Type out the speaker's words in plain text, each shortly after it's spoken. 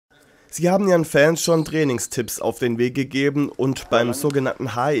Sie haben Ihren Fans schon Trainingstipps auf den Weg gegeben und beim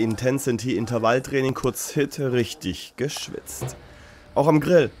sogenannten High-Intensity-Intervalltraining, kurz HIIT, richtig geschwitzt. Auch am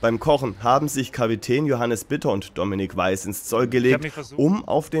Grill, beim Kochen, haben sich Kapitän Johannes Bitter und Dominik Weiß ins Zeug gelegt, um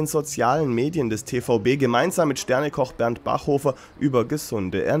auf den sozialen Medien des TVB gemeinsam mit Sternekoch Bernd Bachhofer über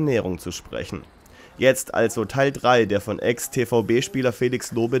gesunde Ernährung zu sprechen. Jetzt also Teil 3 der von Ex-TVB-Spieler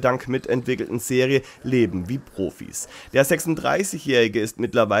Felix Lobedank mitentwickelten Serie Leben wie Profis. Der 36-Jährige ist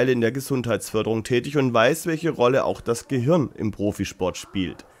mittlerweile in der Gesundheitsförderung tätig und weiß, welche Rolle auch das Gehirn im Profisport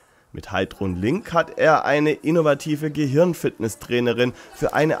spielt. Mit Heidrun Link hat er eine innovative Gehirnfitness-Trainerin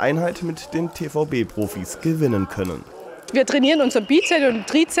für eine Einheit mit den TVB-Profis gewinnen können. Wir trainieren unseren Bizeps und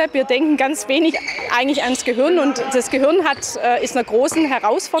Trizeps, wir denken ganz wenig eigentlich ans Gehirn und das Gehirn ist einer großen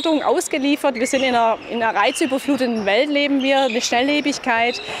Herausforderung ausgeliefert. Wir sind in einer reizüberfluteten Welt, leben wir, eine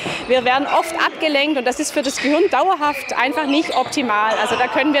Schnelllebigkeit. Wir werden oft abgelenkt und das ist für das Gehirn dauerhaft einfach nicht optimal. Also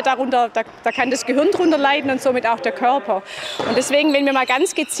da kann das Gehirn drunter leiden und somit auch der Körper. Und deswegen, wenn wir mal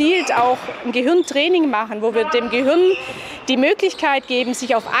ganz gezielt auch ein Gehirntraining machen, wo wir dem Gehirn die Möglichkeit geben,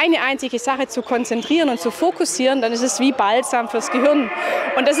 sich auf eine einzige Sache zu konzentrieren und zu fokussieren, dann ist es wie Balsam fürs Gehirn.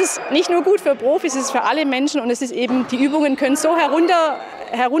 Und das ist nicht nur gut für Profis, es ist für alle Menschen und es ist eben, die Übungen können so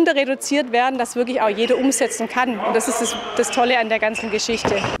herunter reduziert werden, dass wirklich auch jeder umsetzen kann. Und das ist das Tolle an der ganzen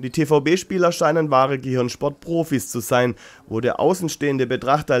Geschichte. Die TVB-Spieler scheinen wahre Gehirnsport-Profis zu sein. Wo der außenstehende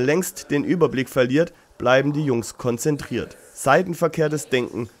Betrachter längst den Überblick verliert, bleiben die Jungs konzentriert. Seitenverkehrtes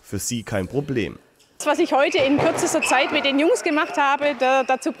Denken für sie kein Problem. Was ich heute in kürzester Zeit mit den Jungs gemacht habe,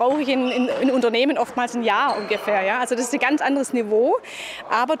 dazu brauche ich in Unternehmen oftmals ein Jahr ungefähr. Ja? Also das ist ein ganz anderes Niveau,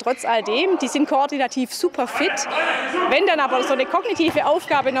 aber trotz alledem, die sind koordinativ super fit. Wenn dann aber so eine kognitive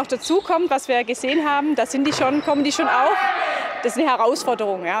Aufgabe noch dazu kommt, was wir gesehen haben, da kommen die schon auch. Das ist eine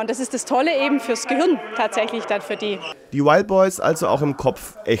Herausforderung, ja? Und das ist das Tolle eben fürs Gehirn tatsächlich dann für die. Die Wild Boys also auch im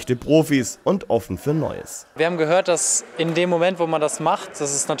Kopf echte Profis und offen für Neues. Wir haben gehört, dass in dem Moment, wo man das macht,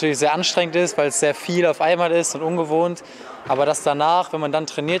 dass es natürlich sehr anstrengend ist, weil es sehr viel auf einmal ist und ungewohnt. Aber dass danach, wenn man dann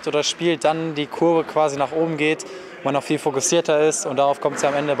trainiert oder spielt, dann die Kurve quasi nach oben geht, man auch viel fokussierter ist und darauf kommt es ja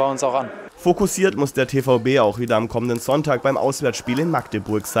am Ende bei uns auch an. Fokussiert muss der TVB auch wieder am kommenden Sonntag beim Auswärtsspiel in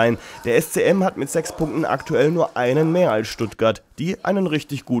Magdeburg sein. Der SCM hat mit 6 Punkten aktuell nur einen mehr als Stuttgart, die einen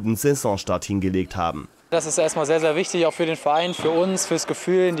richtig guten Saisonstart hingelegt haben. Das ist erstmal sehr, sehr wichtig, auch für den Verein, für uns, fürs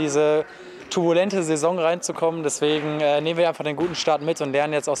Gefühl, in diese turbulente Saison reinzukommen. Deswegen nehmen wir einfach den guten Start mit und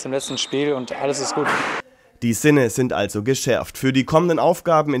lernen jetzt aus dem letzten Spiel und alles ist gut. Die Sinne sind also geschärft für die kommenden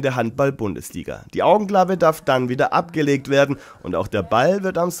Aufgaben in der Handball-Bundesliga. Die Augenklappe darf dann wieder abgelegt werden und auch der Ball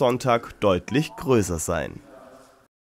wird am Sonntag deutlich größer sein.